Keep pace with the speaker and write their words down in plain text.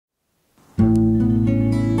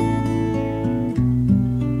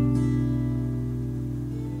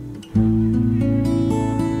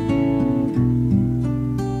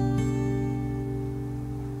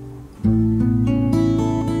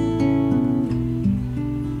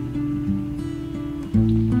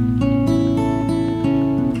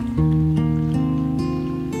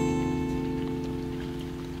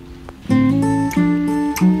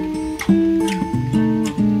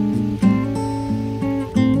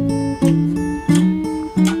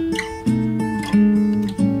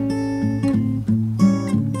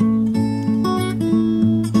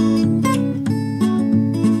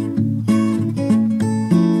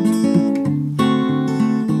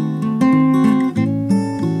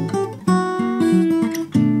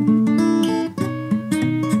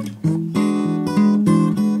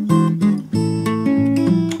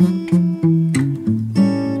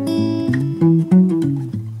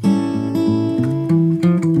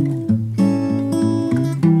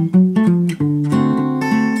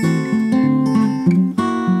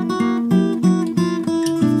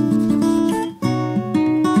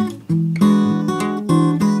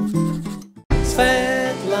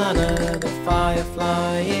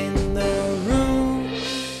Firefly in the room.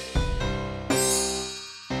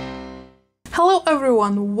 Hello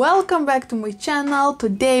everyone, welcome back to my channel.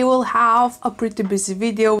 Today we'll have a pretty busy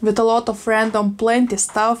video with a lot of random plenty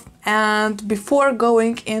stuff, and before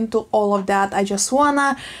going into all of that I just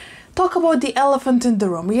wanna talk about the elephant in the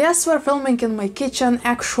room. Yes, we're filming in my kitchen.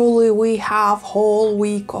 Actually, we have whole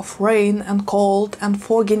week of rain and cold and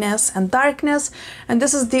fogginess and darkness, and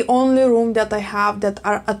this is the only room that I have that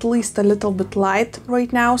are at least a little bit light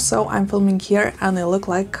right now, so I'm filming here and I look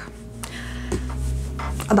like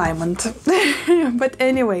a diamond. But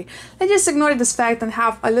anyway, let's just ignore this fact and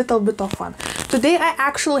have a little bit of fun. Today I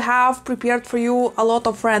actually have prepared for you a lot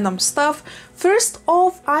of random stuff. First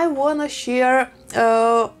off, I wanna share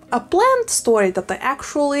a plant story that I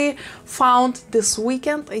actually found this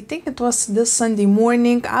weekend. I think it was this Sunday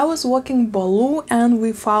morning. I was walking Baloo and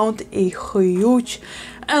we found a huge,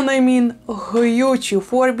 and I mean huge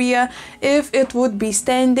euphorbia. If it would be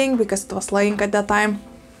standing, because it was laying at that time,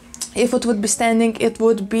 if it would be standing, it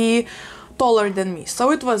would be taller than me.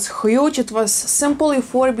 So it was huge. It was simple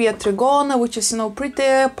euphorbia trigona, which is, you know,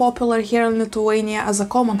 pretty popular here in Lithuania as a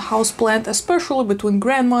common houseplant, especially between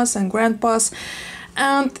grandmas and grandpas.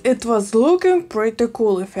 And it was looking pretty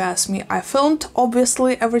cool, if you ask me. I filmed,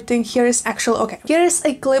 obviously, everything. Here is actually, okay, here is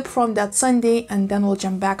a clip from that Sunday, and then we'll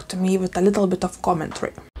jump back to me with a little bit of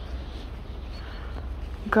commentary.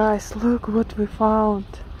 Guys, look what we found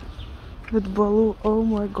with Baloo. Oh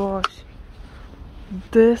my gosh.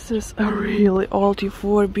 This is a really old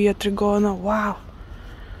euphorbia trigona. Wow.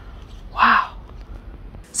 Wow.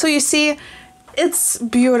 So you see, it's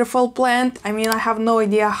beautiful plant. I mean, I have no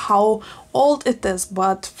idea how old it is,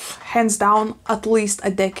 but hands down at least a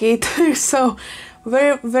decade. So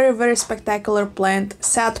very spectacular plant.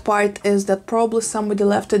 Sad part is that probably somebody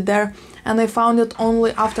left it there and I found it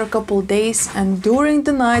only after a couple days, and during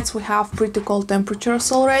the nights we have pretty cold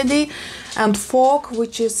temperatures already and fog,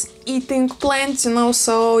 which is eating plants, you know,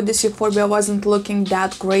 so this euphorbia wasn't looking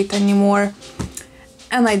that great anymore.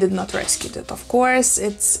 And I did not rescue it, of course.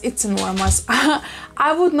 It's enormous.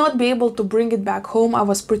 I would not be able to bring it back home. I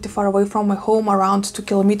was pretty far away from my home, around 2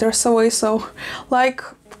 kilometers away, so like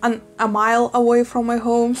a mile away from my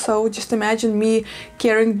home. So just imagine me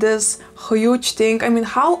carrying this huge thing. I mean,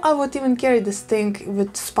 how I would even carry this thing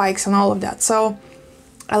with spikes and all of that. So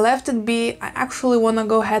I left it be. I actually want to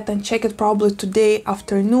go ahead and check it probably today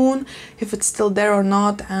afternoon if it's still there or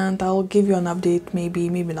not, and I'll give you an update, maybe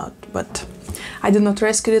not, but I did not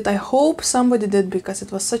rescue it. I hope somebody did, because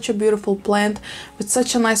it was such a beautiful plant with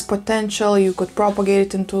such a nice potential. You could propagate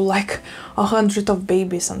it into like 100 of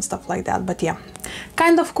babies and stuff like that. But yeah,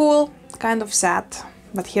 kind of cool, kind of sad,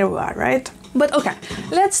 but here we are, right? But okay,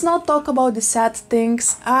 let's not talk about the sad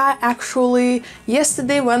things. I actually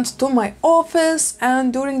yesterday went to my office,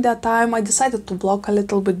 and during that time I decided to vlog a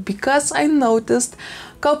little bit because I noticed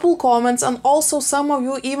a couple comments, and also some of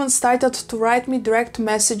you even started to write me direct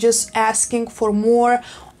messages asking for more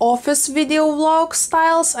office video vlog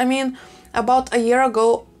styles. I mean, about a year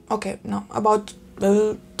ago, okay, no, about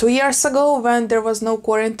 2 years ago, when there was no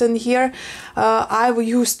quarantine here, I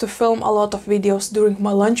used to film a lot of videos during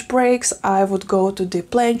my lunch breaks. I would go to the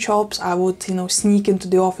plant shops. I would, you know, sneak into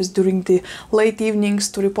the office during the late evenings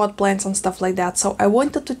to repot plants and stuff like that. So I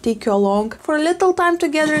wanted to take you along for a little time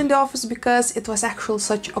together in the office, because it was actually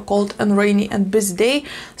such a cold and rainy and busy day.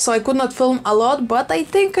 So I could not film a lot, but I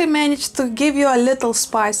think I managed to give you a little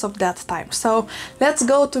spice of that time. So let's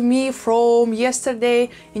go to me from yesterday,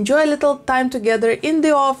 enjoy a little time together in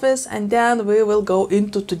the office, and then we will go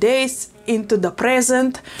into today's, into the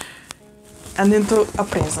present, and into a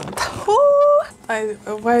present.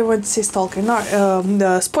 Why would I say stalker? No,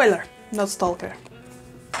 the spoiler, not stalker.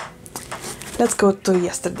 Let's go to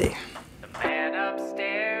yesterday. The man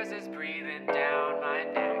upstairs is breathing down my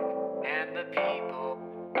neck, and the people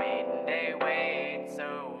waiting, they wait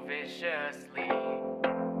so viciously.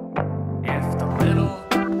 If the little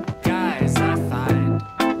guys I find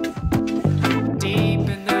deep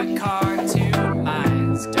in the cartoon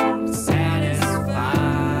minds don't satisfy,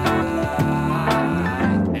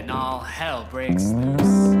 and all hell breaks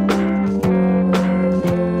loose.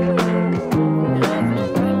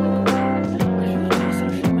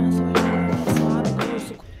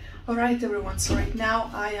 Alright everyone, so right now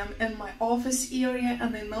I am in my office area,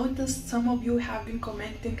 and I noticed some of you have been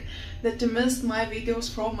commenting that you missed my videos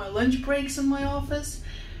from my lunch breaks in my office.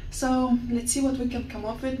 So let's see what we can come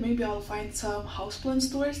up with. Maybe I'll find some houseplant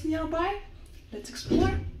stores nearby. Let's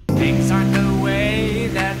explore. Things aren't the way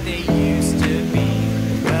that they used to be.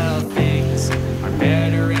 Well, things are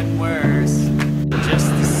better and worse, just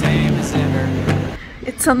the same as ever.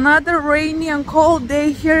 It It's another rainy and cold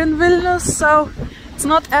day here in Vilnius, so it's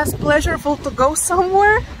not as pleasurable to go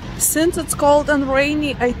somewhere. Since it's cold and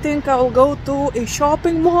rainy, I think I will go to a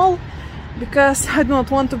shopping mall because I do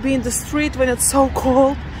not want to be in the street when it's so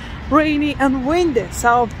cold, rainy and windy.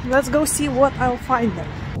 So let's go see what I'll find there.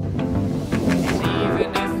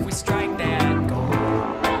 Even if we strike that gold,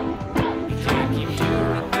 we can't keep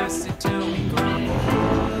doing this until we grow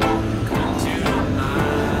old. Come to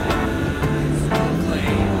minds,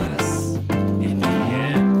 claim us in the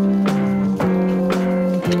end.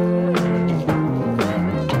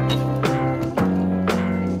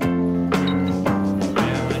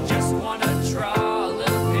 Well, I just wanna draw a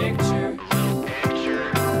little picture.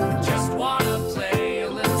 Just wanna play a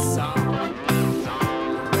little song.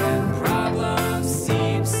 When problems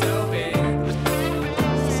seem so big,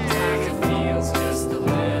 sometimes it feels just a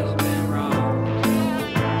little bit wrong.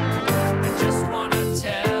 I just wanna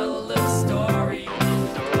tell a little story.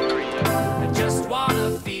 I just wanna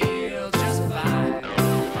feel just fine.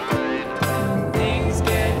 When things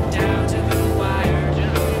get down to the wire,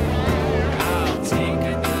 I'll take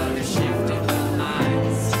another shift in the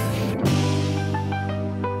lines.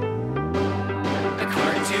 The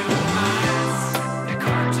cartoon minds, the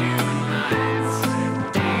cartoon minds.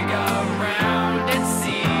 Dig around and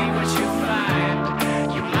see what you find.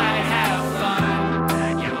 You might have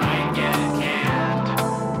fun, you might get canned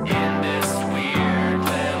in this weird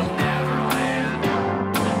little Neverland.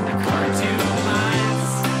 The cartoon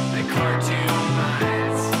minds, the cartoon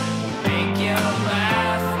minds. Make you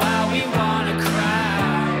laugh while we wanna cry.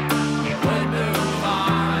 We would move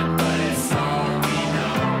on, but it's all we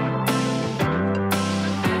know.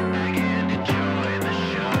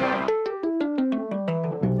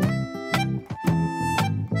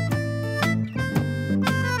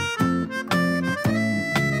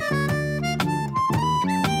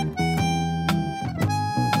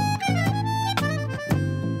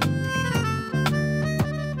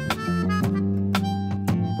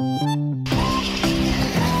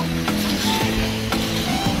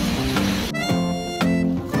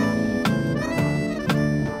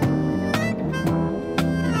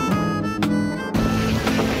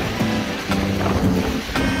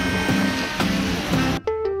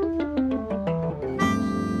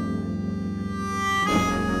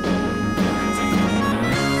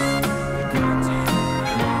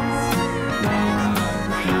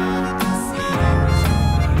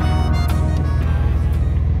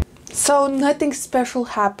 So nothing special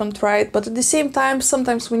happened, right? But at the same time,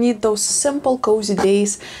 sometimes we need those simple, cozy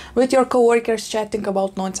days with your coworkers chatting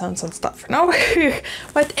about nonsense and stuff, you know?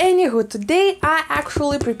 But anywho, today I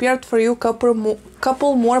actually prepared for you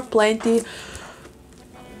couple more plenty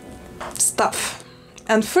stuff.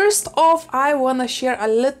 And first off, I wanna share a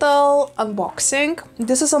little unboxing.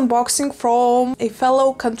 This is unboxing from a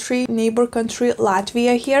fellow country, neighbor country,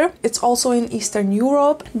 Latvia here. It's also in Eastern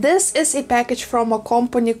Europe. This is a package from a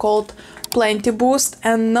company called Plantiboost,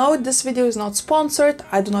 and no, this video is not sponsored.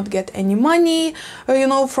 I do not get any money, you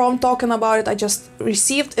know, from talking about it. I just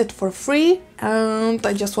received it for free and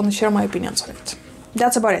I just want to share my opinions on it.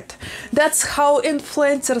 That's about it. That's how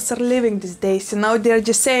influencers are living these days, you know, they're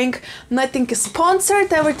just saying nothing is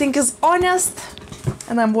sponsored, everything is honest,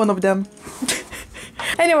 and I'm one of them.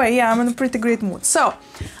 Anyway, yeah, I'm in a pretty great mood. So,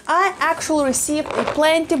 I actually received a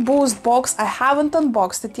Plantiboost box. I haven't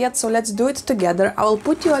unboxed it yet, so let's do it together. I will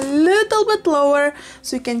put you a little bit lower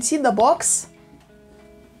so you can see the box.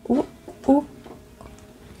 Ooh, ooh.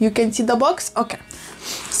 You can see the box? Okay.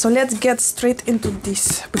 So let's get straight into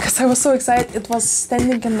this, because I was so excited. It was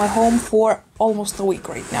standing in my home for almost a week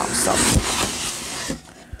right now, so...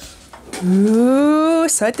 Ooh,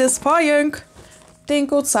 satisfying!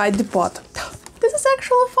 Think outside the pot. This is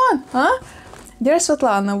actually fun, huh? Dear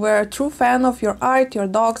Svetlana, we're a true fan of your art, your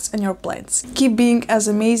dogs and your plants. Keep being as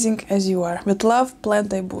amazing as you are. With love,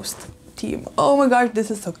 Plantiboost team. Oh my gosh, this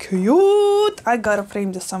is so cute! I gotta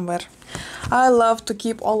frame this somewhere. I love to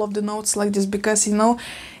keep all of the notes like this because, you know,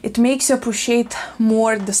 it makes you appreciate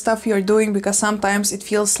more the stuff you're doing, because sometimes it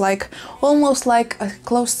feels like almost like a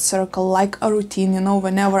closed circle, like a routine, you know,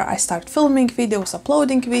 whenever I start filming videos,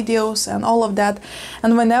 uploading videos and all of that,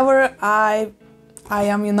 and whenever I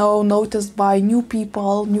am, you know, noticed by new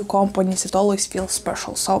people, new companies, it always feels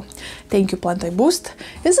special. So thank you, Plantiboost.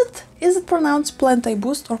 Is it pronounced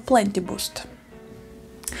Plantiboost or Plantiboost?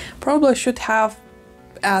 Probably I should have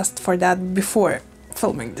asked for that before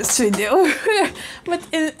filming this video. But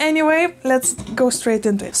anyway, let's go straight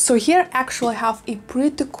into it. So here actually I have a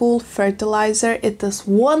pretty cool fertilizer. It is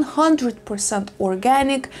 100%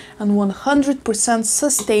 organic and 100%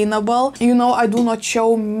 sustainable. You know, I do not show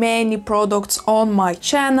many products on my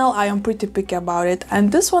channel. I am pretty picky about it,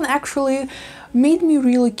 and this one actually made me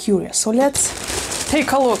really curious. So let's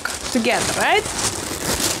take a look together, right?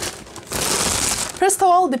 First of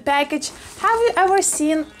all, the package. Have you ever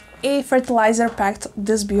seen a fertilizer packed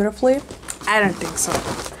this beautifully? I don't think so.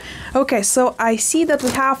 Okay, so I see that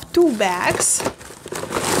we have 2 bags.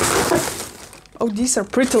 Oh, these are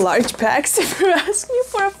pretty large bags if you ask me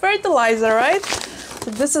for a fertilizer, right? So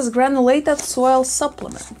this is granulated soil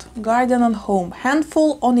supplement, garden and home, handful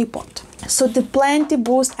on a pot. So the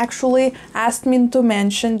Plantiboost actually asked me to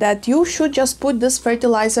mention that you should just put this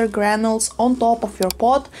fertilizer granules on top of your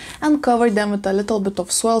pot and cover them with a little bit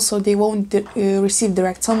of soil so they won't receive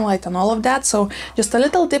direct sunlight and all of that. So just a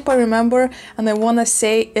little tip I remember, and I want to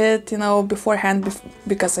say it, you know, beforehand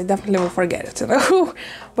because I definitely will forget it, you know.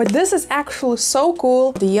 But this is actually so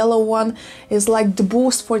cool. The yellow one is like the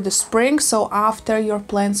boost for the spring. So after your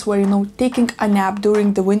plants were, you know, taking a nap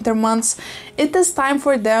during the winter months, it is time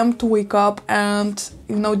for them to wake up, and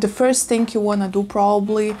you know, the first thing you want to do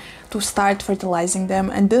probably to start fertilizing them.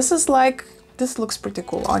 And this is like, this looks pretty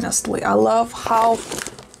cool, honestly. I love how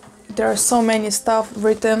there are so many stuff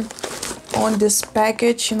written on this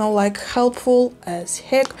package, you know, like helpful as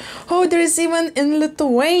heck. Oh, there is even in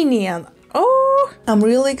Lithuanian. Oh, I'm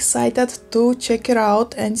really excited to check it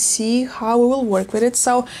out and see how we will work with it.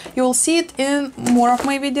 So you will see it in more of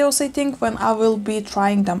my videos, I think, when I will be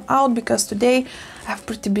trying them out, because today I have a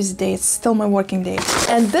pretty busy day. It's still my working day.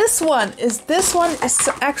 And this one is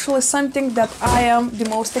actually something that I am the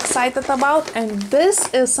most excited about, and this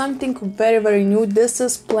is something very, very new. This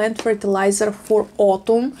is plant fertilizer for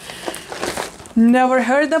autumn. Never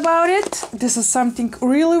heard about it. This is something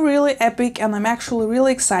really, really epic, and I'm actually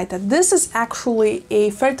really excited. This is actually a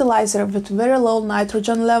fertilizer with very low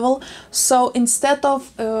nitrogen level. So instead of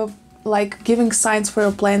like giving signs for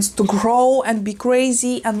your plants to grow and be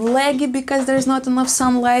crazy and laggy because there's not enough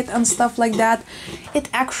sunlight and stuff like that, it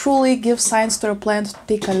actually gives signs to your plant to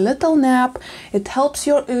take a little nap. It helps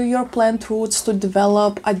your plant roots to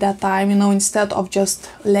develop at that time, you know, instead of just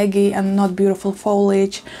laggy and not beautiful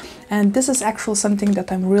foliage. And this is actually something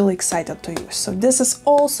that I'm really excited to use. So this is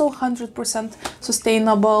also 100%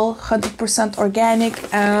 sustainable, 100% organic,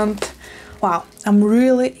 and wow, I'm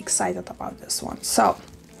really excited about this one. So,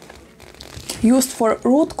 used for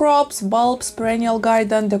root crops, bulbs, perennial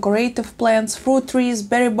garden, decorative plants, fruit trees,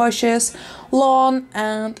 berry bushes, lawn,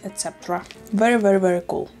 and etc. Very, very, very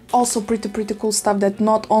cool. Also pretty cool stuff that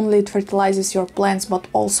not only it fertilizes your plants, but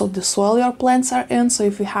also the soil your plants are in. So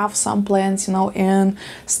if you have some plants, you know, in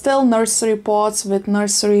still nursery pots with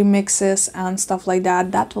nursery mixes and stuff like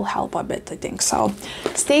that, that will help a bit, I think. So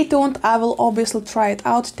stay tuned. I will obviously try it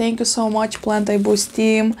out. Thank you so much, Plantiboost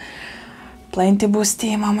team. Plantiboost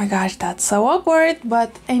team, oh my gosh, that's so awkward.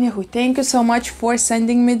 But anywho, thank you so much for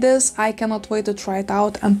sending me this. I cannot wait to try it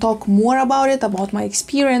out and talk more about it, about my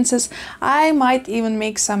experiences. I might even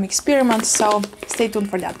make some experiments, so stay tuned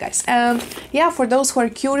for that, guys. And yeah, for those who are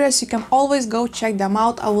curious, you can always go check them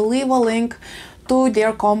out. I will leave a link to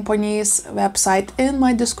their company's website in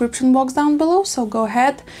my description box down below, so go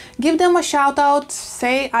ahead, give them a shout out,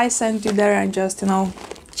 say I sent you there, and just, you know,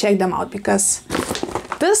 check them out, because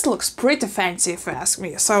this looks pretty fancy if you ask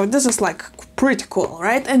me. So this is like pretty cool,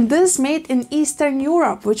 right? And this made in Eastern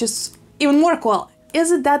Europe, which is even more cool.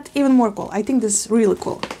 Is it that even more cool? I think this is really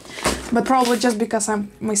cool. But probably just because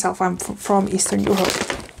I'm from Eastern Europe.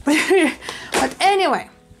 But anyway,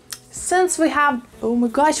 since we have... Oh my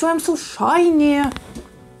gosh, I'm so shiny!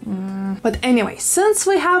 But anyway, since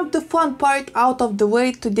we have the fun part out of the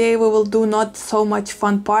way, today we will do not so much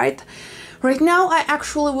fun part. Right now I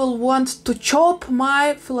actually will want to chop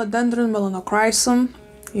my philodendron melanochrysum.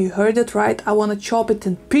 You heard it right, I want to chop it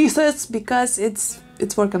in pieces because it's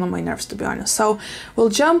working on my nerves, to be honest. So we'll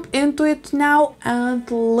jump into it now, and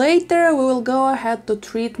later we will go ahead to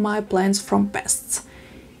treat my plants from pests.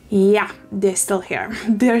 Yeah, they're still here.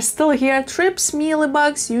 They're still here. Trips,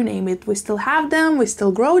 mealybugs, you name it. We still have them, we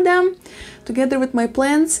still grow them together with my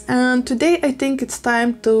plants, and today I think it's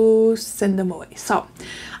time to send them away. So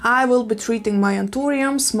I will be treating my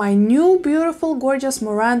anthuriums, my new beautiful gorgeous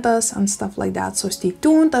morantas and stuff like that. So stay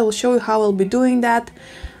tuned, I will show you how I'll be doing that.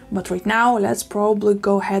 But right now, let's probably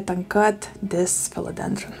go ahead and cut this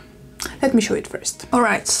philodendron. Let me show it first.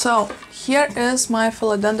 Alright, so here is my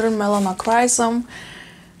philodendron melanochrysum.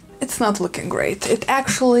 It's not looking great. It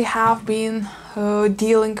actually have been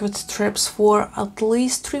dealing with trips for at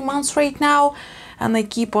least 3 months right now. and I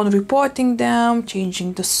keep on repotting them,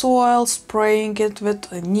 changing the soil, spraying it with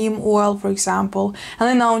neem oil, for example. And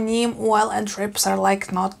I know neem oil and trips are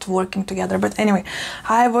like not working together, but anyway,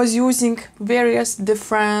 I was using various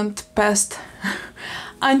different pest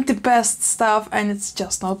anti-pest stuff and it's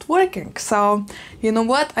just not working. So you know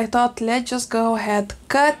what, I thought let's just go ahead,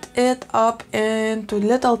 cut it up into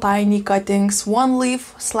little tiny cuttings, one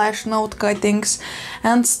leaf / note cuttings,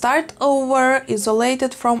 and start over, isolate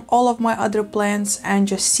it from all of my other plants and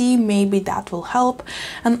just see, maybe that will help.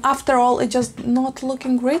 And after all, it's just not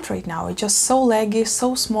looking great right now. It's just so leggy,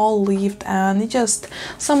 so small leaved, and it just,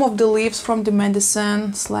 some of the leaves from the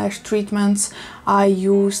medicine / treatments I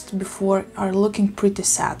used before are looking pretty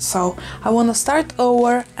sad. So I want to start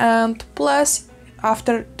over, and plus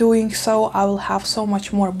after doing so I will have so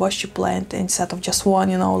much more bushy plant instead of just one,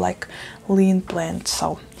 you know, like lean plant.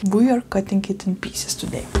 So we are cutting it in pieces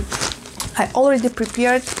today. I already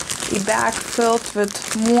prepared a bag filled with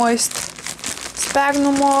moist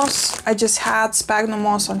sphagnum moss. I just had sphagnum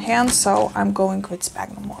moss on hand, so I'm going with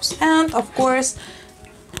sphagnum moss. And of course,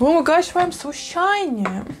 oh my gosh, why I'm so shiny.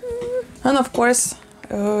 And of course,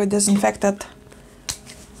 disinfected,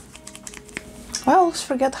 I always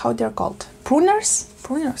forget how they're called. Pruners?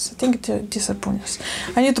 Pruners? I think these are pruners.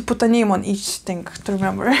 I need to put a name on each thing to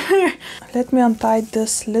remember. Let me untie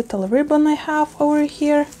this little ribbon I have over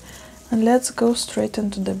here, and let's go straight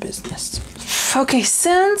into the business. Okay,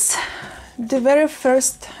 since the very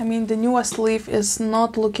first, I mean the newest leaf is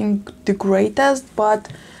not looking the greatest,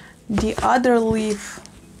 but the other leaf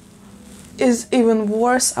is even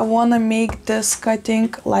worse, I want to make this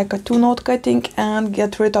cutting like a 2-note cutting and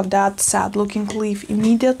get rid of that sad looking leaf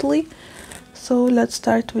immediately. So let's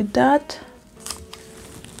start with that.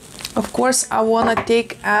 Of course, I want to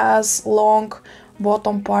take as long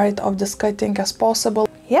bottom part of this cutting as possible.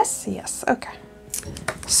 Yes, okay.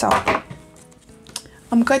 So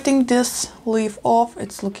I'm cutting this leaf off.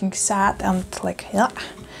 It's looking sad and like, yeah.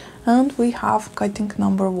 And we have cutting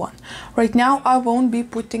number 1. Right now I won't be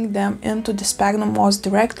putting them into the sphagnum moss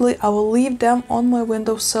directly. I will leave them on my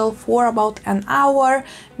windowsill for about an hour,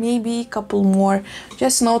 maybe a couple more,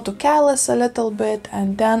 just to callus a little bit,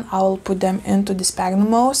 and then I will put them into the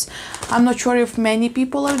sphagnum moss. I'm not sure if many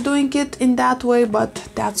people are doing it in that way, but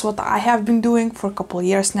that's what I have been doing for a couple of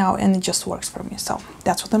years now, and it just works for me, so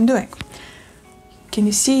that's what I'm doing. Can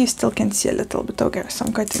you see? You still can see a little bit. Okay, so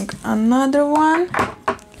I'm cutting another one.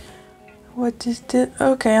 What is this?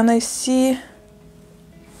 Okay, and I see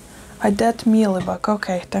a dead mealybug.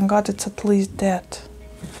 Okay, thank God it's at least dead.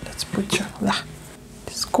 Let's put you. Ah,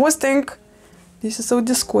 disgusting. This is so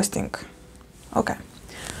disgusting. Okay,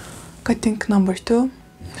 cutting number 2.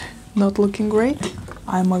 Not looking great.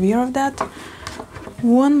 I'm aware of that.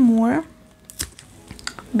 One more.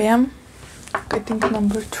 Bam. Cutting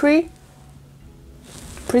number 3.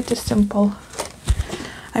 Pretty simple.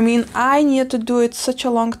 I mean, I need to do it such a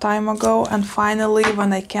long time ago, and finally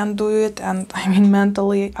when I can do it, and I mean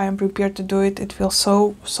mentally I am prepared to do it, it feels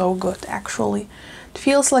so good actually. It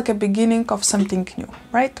feels like a beginning of something new,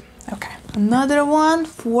 right? Okay, another one,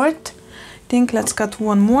 4th. I think let's cut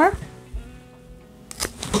one more.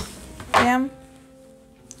 Bam.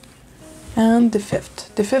 And the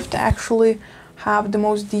 5th. The 5th actually have the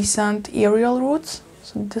most decent aerial roots,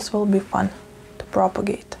 so this will be fun to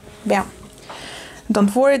propagate. Bam.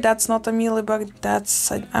 Don't worry, that's not a mealybug,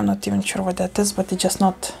 that's, I'm not even sure what that is, but it's just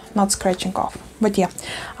not scratching off. But yeah,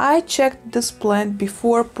 I checked this plant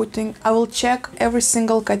before putting, I will check every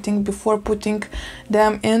single cutting before putting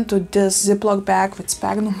them into this Ziploc bag with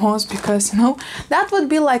sphagnum moss, because, you know, that would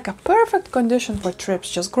be like a perfect condition for trips,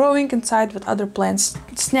 just growing inside with other plants,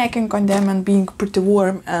 snacking on them and being pretty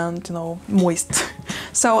warm and, you know, moist.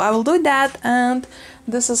 So I will do that, and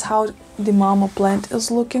this is how the mama plant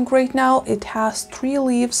is looking right now. It has 3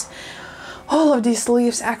 leaves. All of these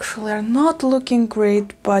leaves actually are not looking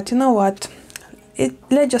great, but you know what?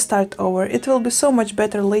 Let's just start over. It will be so much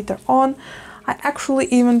better later on. I actually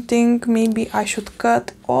even think maybe I should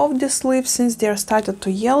cut off these leaves since they are started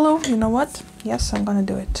to yellow. You know what? Yes, I'm gonna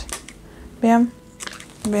do it. Bam,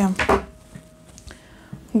 bam.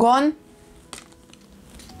 Gone.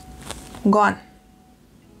 Gone.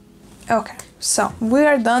 Okay, so we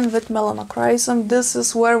are done with melanochrysum. This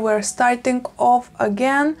is where we're starting off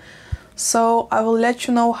again. So I will let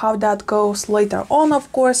you know how that goes later on,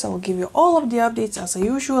 of course. I will give you all of the updates as I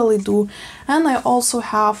usually do. And I also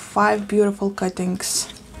have 5 beautiful cuttings.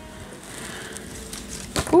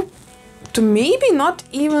 To maybe not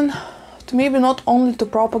even to maybe not only to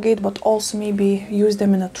propagate, but also maybe use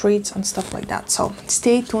them in a treats and stuff like that. So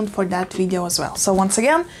stay tuned for that video as well. So once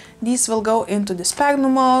again, these will go into the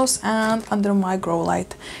sphagnum moss and under my grow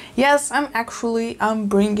light. Yes, I'm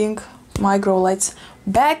bringing my grow lights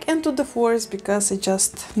back into the forest because it's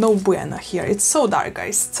just no bueno here. It's so dark,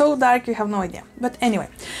 guys, so dark, you have no idea. But anyway,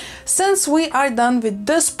 since we are done with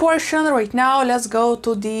this portion right now, let's go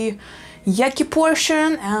to the yucky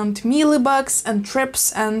portion and mealybugs and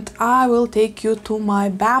trips, and I will take you to my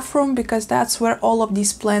bathroom because that's where all of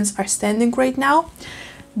these plants are standing right now.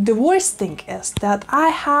 The worst thing is that I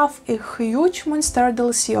have a huge Monstera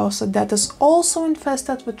deliciosa that is also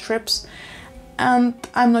infested with trips, and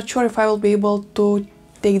I'm not sure if I will be able to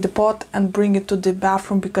take the pot and bring it to the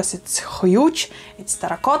bathroom because it's huge, it's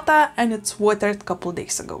terracotta, and it's watered a couple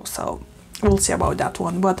days ago, so we'll see about that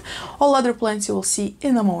one. But all other plants you will see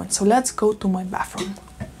in a moment. So let's go to my bathroom.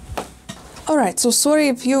 Alright, so sorry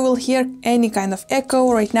if you will hear any kind of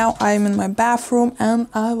echo. Right now I am in my bathroom and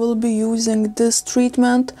I will be using this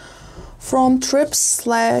treatment from trips /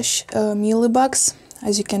 mealybugs.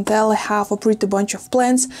 As you can tell, I have a pretty bunch of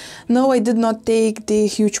plants. No, I did not take the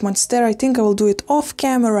huge monstera. I think I will do it off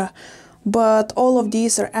camera, but all of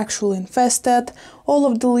these are actually infested. All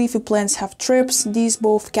of the leafy plants have trips. These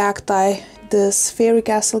both cacti, this fairy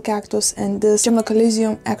castle cactus and this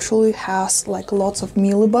gymnocalysium actually has like lots of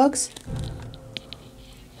mealybugs.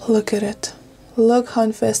 Look at it. Look how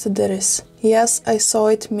infested it is. Yes, I saw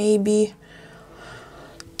it maybe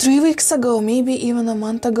 3 weeks ago, maybe even a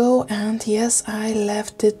month ago, and yes, I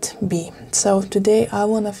left it be. So today I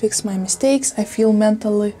want to fix my mistakes. I feel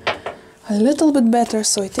mentally a little bit better,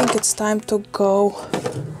 so I think it's time to go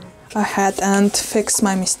ahead and fix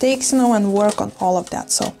my mistakes, you know, and work on all of that.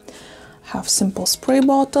 So I have simple spray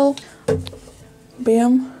bottle.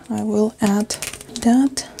 Bam, I will add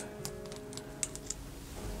that.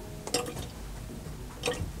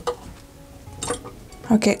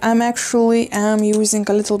 Okay, I'm using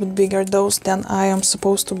a little bit bigger dose than I am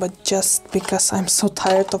supposed to, but just because I'm so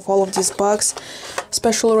tired of all of these bugs,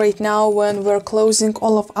 especially right now when we're closing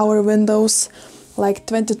all of our windows like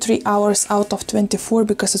 23 hours out of 24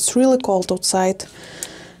 because it's really cold outside.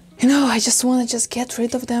 You know, I just want to get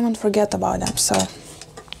rid of them and forget about them. So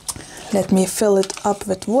let me fill it up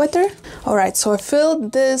with water. Alright, so I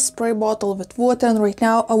filled this spray bottle with water, and right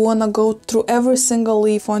now I want to go through every single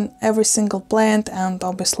leaf on every single plant and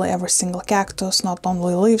obviously every single cactus, not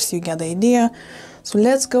only leaves, you get the idea. So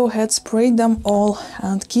let's go ahead, spray them all,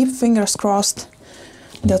 and keep fingers crossed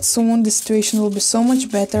that soon the situation will be so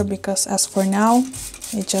much better, because as for now,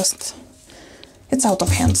 it's out of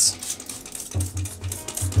hands.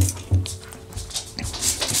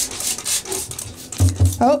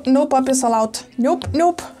 Oh, no puppies allowed. Nope,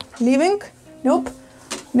 nope. Leaving? Nope,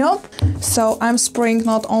 nope. So I'm spraying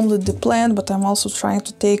not only the plant, but I'm also trying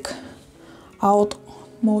to take out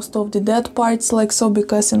most of the dead parts like so,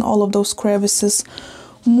 because in all of those crevices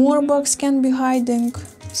more bugs can be hiding.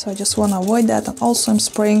 So I just want to avoid that, and also I'm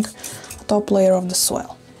spraying a top layer of the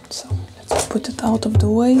soil. So let's put it out of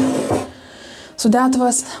the way. So that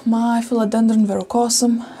was my philodendron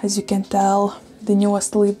verrucosum. As you can tell, the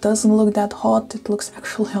newest leaf doesn't look that hot, it looks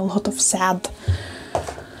actually a lot of sad.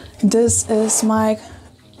 This is my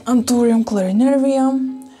Anthurium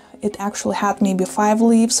clarinervium. It actually had maybe 5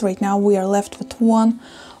 leaves, right now we are left with 1.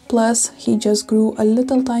 Plus he just grew a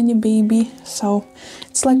little tiny baby, so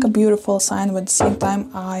it's like a beautiful sign, but at the same time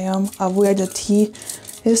I am aware that he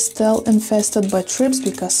is still infested by trips,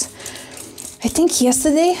 because I think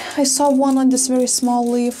yesterday I saw one on this very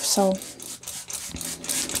small leaf. So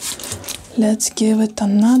let's give it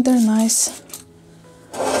another nice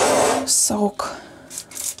soak.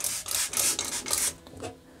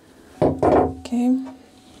 Okay,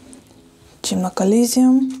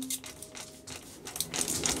 gymnocalysium.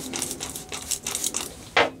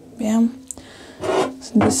 Bam.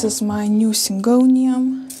 So this is my new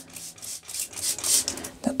syngonium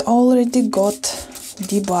that already got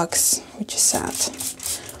the bugs, which is sad.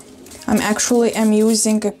 I'm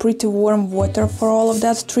using a pretty warm water for all of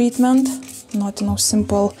that treatment, not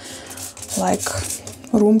simple like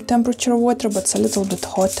room temperature water, but it's a little bit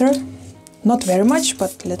hotter, not very much,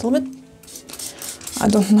 but a little bit. I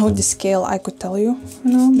don't know the scale, I could tell you,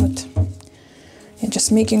 but yeah,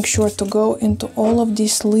 just making sure to go into all of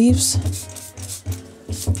these leaves.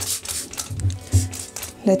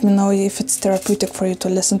 Let me know if it's therapeutic for you to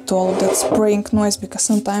listen to all of that spraying noise, because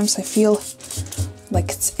sometimes I feel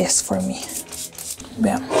like it is for me.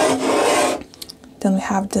 Bam. Then we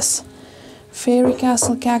have this fairy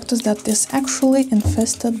castle cactus that is actually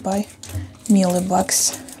infested by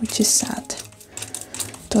mealybugs, which is sad.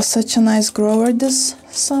 It was such a nice grower this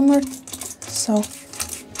summer, So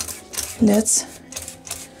let's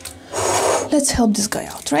help this guy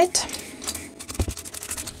out, right?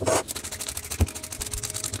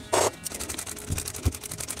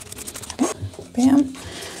 Bam.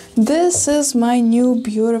 This is my new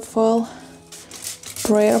beautiful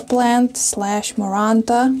prayer plant slash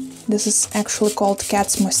maranta. This is actually called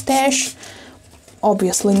cat's mustache.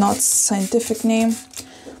 Obviously not scientific name,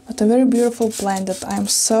 but a very beautiful plant that I'm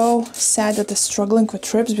so sad that it's struggling with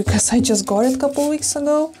trips because I just got it a couple weeks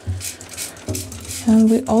ago. And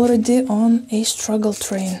we're already on a struggle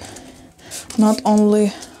train. Not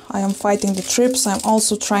only I am fighting the trips, I'm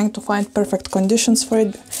also trying to find perfect conditions for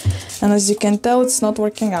it. And as you can tell, it's not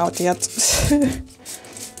working out yet.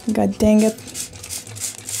 God dang it.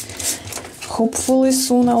 Hopefully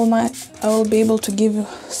soon I will be able to give you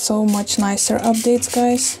so much nicer updates,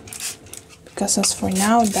 guys. Because as for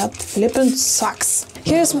now, that flippin' sucks.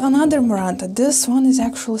 Here's another maranta. This one is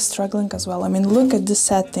actually struggling as well. I mean, look at this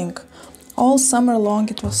setting. All summer long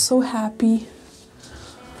it was so happy.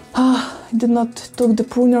 I did not took the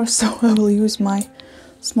pruner, so I will use my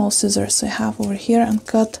small scissors I have over here and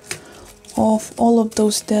cut off all of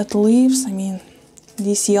those dead leaves. I mean,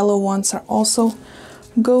 these yellow ones are also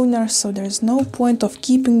goners, so there's no point of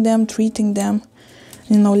keeping them, treating them,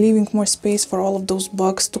 you know, leaving more space for all of those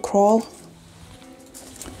bugs to crawl.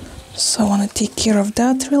 So I want to take care of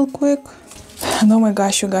that real quick. And oh my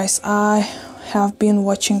gosh, you guys, I have been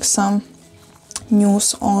watching some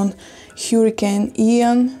news on Hurricane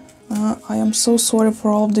Ian. I am so sorry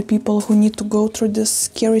for all of the people who need to go through this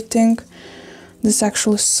scary thing. This is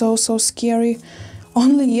actually so scary.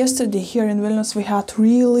 Only yesterday here in Vilnius we had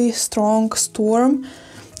really strong storm.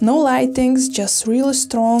 No lightings, just really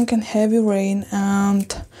strong and heavy rain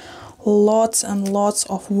and lots and lots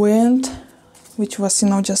of wind, which was, you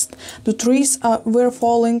know, just the trees were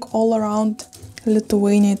falling all around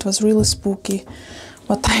Lithuania. It was really spooky.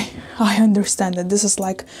 But I understand that this is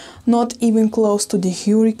like not even close to the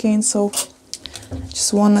hurricane, so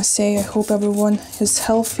just wanna say I hope everyone is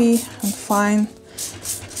healthy and fine.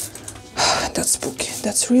 That's spooky.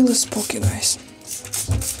 That's really spooky, guys.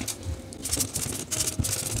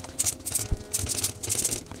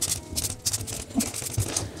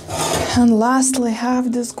 And lastly, I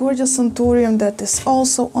have this gorgeous centurion that is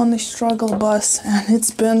also on a struggle bus, and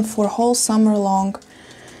it's been for whole summer long.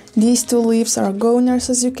 These two leaves are goners,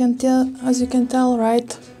 as you can tell,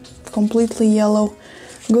 right? Completely yellow.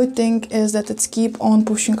 Good thing is that it's keep on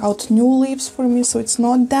pushing out new leaves for me, so it's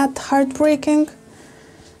not that heartbreaking.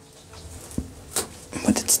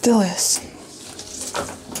 But it still is.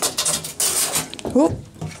 Oh.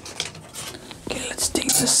 Okay, let's take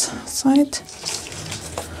this aside.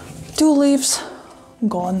 Two leaves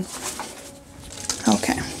gone.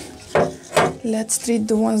 Okay. Let's treat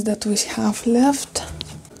the ones that we have left.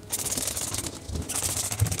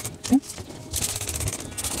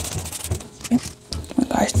 Oh my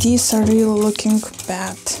gosh, these are really looking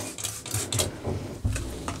bad.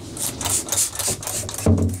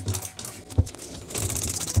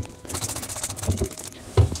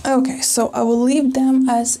 Okay, so I will leave them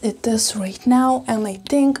as it is right now, and I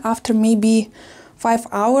think after maybe 5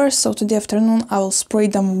 hours, so today afternoon, I will spray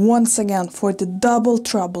them once again for the double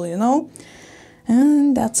trouble, you know?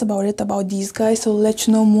 And that's about it about these guys. I'll let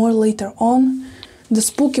you know more later on. The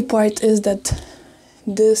spooky part is that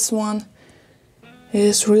this one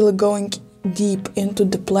is really going deep into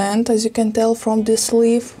the plant, as you can tell from this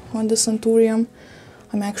leaf on the centurion.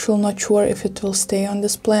 I'm actually not sure if it will stay on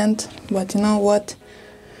this plant, but you know what?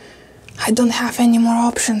 I don't have any more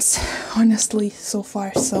options, honestly, so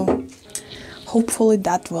far, so hopefully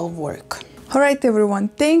that will work. Alright everyone,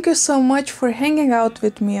 thank you so much for hanging out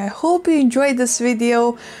with me. I hope you enjoyed this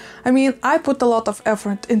video. I mean, I put a lot of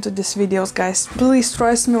effort into these videos, guys. Please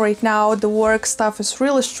trust me right now, the work stuff is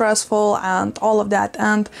really stressful and all of that,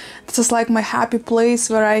 and this is like my happy place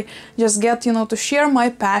where I just get, you know, to share my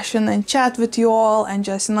passion and chat with you all and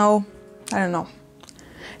just, you know, I don't know.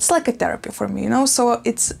 It's like a therapy for me, you know, so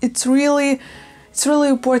it's really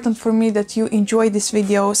important for me that you enjoy these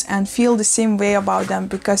videos and feel the same way about them,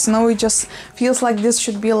 because, you know, it just feels like this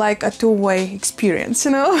should be like a two-way experience,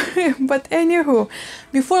 you know. But anywho,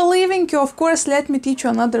 before leaving you, of course, let me teach you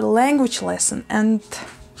another language lesson. And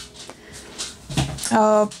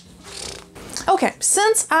okay,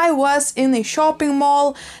 since I was in a shopping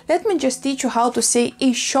mall, let me just teach you how to say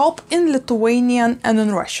a shop in Lithuanian and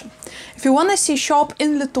in Russian. If you want to say shop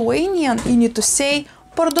in Lithuanian, you need to say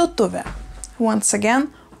parduotuvė. Once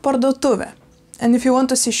again, parduotuvė. And if you want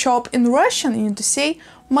to say shop in Russian, you need to say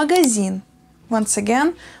magazin. Once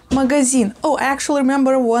again, magazin. Oh, I actually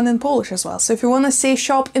remember one in Polish as well. So if you want to say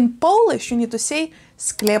shop in Polish, you need to say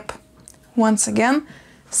sklep. once again,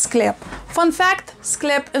 sklep. Fun fact,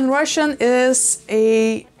 sklep in Russian is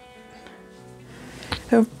a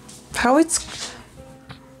how it's,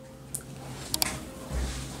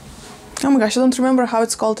 oh my gosh, I don't remember how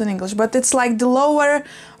it's called in English, but it's like the lower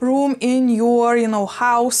room in your, you know,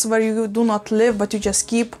 house where you do not live, but you just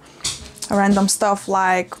keep random stuff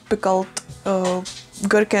like pickled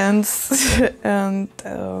gherkins and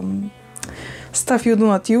stuff you do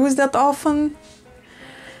not use that often.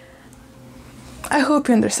 I hope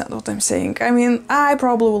you understand what I'm saying. I mean, I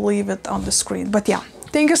probably will leave it on the screen, but yeah.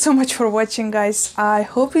 Thank you so much for watching, guys. I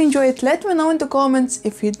hope you enjoyed it. Let me know in the comments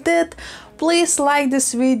if you did. Please like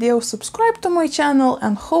this video, subscribe to my channel,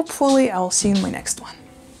 and hopefully I'll see you in my next one.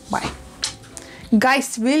 Bye.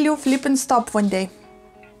 Guys, will you flip and stop one day?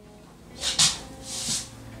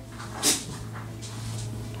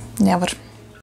 Never.